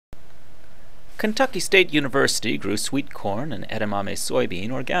Kentucky State University grew sweet corn and edamame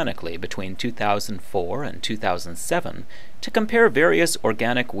soybean organically between 2004 and 2007 to compare various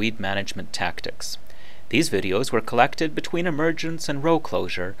organic weed management tactics. These videos were collected between emergence and row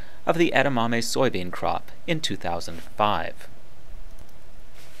closure of the edamame soybean crop in 2005.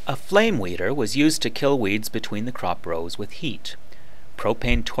 A flame weeder was used to kill weeds between the crop rows with heat.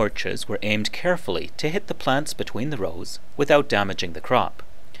 Propane torches were aimed carefully to hit the plants between the rows without damaging the crop.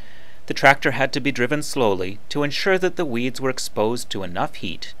 The tractor had to be driven slowly to ensure that the weeds were exposed to enough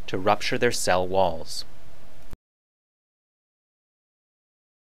heat to rupture their cell walls.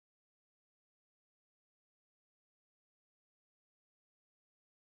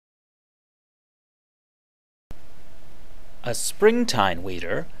 A springtine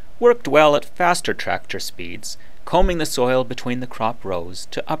weeder worked well at faster tractor speeds, combing the soil between the crop rows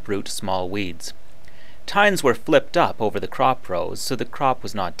to uproot small weeds. Tines were flipped up over the crop rows so the crop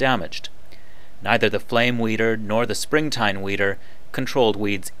was not damaged. Neither the flame weeder nor the springtine weeder controlled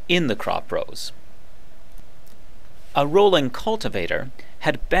weeds in the crop rows. A rolling cultivator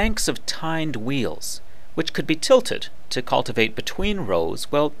had banks of tined wheels, which could be tilted to cultivate between rows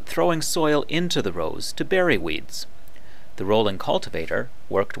while throwing soil into the rows to bury weeds. The rolling cultivator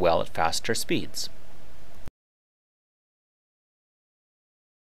worked well at faster speeds.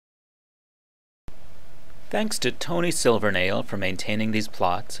 Thanks to Tony Silvernail for maintaining these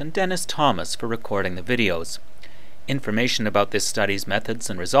plots and Dennis Thomas for recording the videos. Information about this study's methods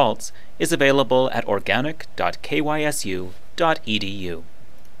and results is available at organic.kysu.edu.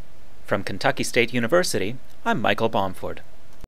 From Kentucky State University, I'm Michael Bomford.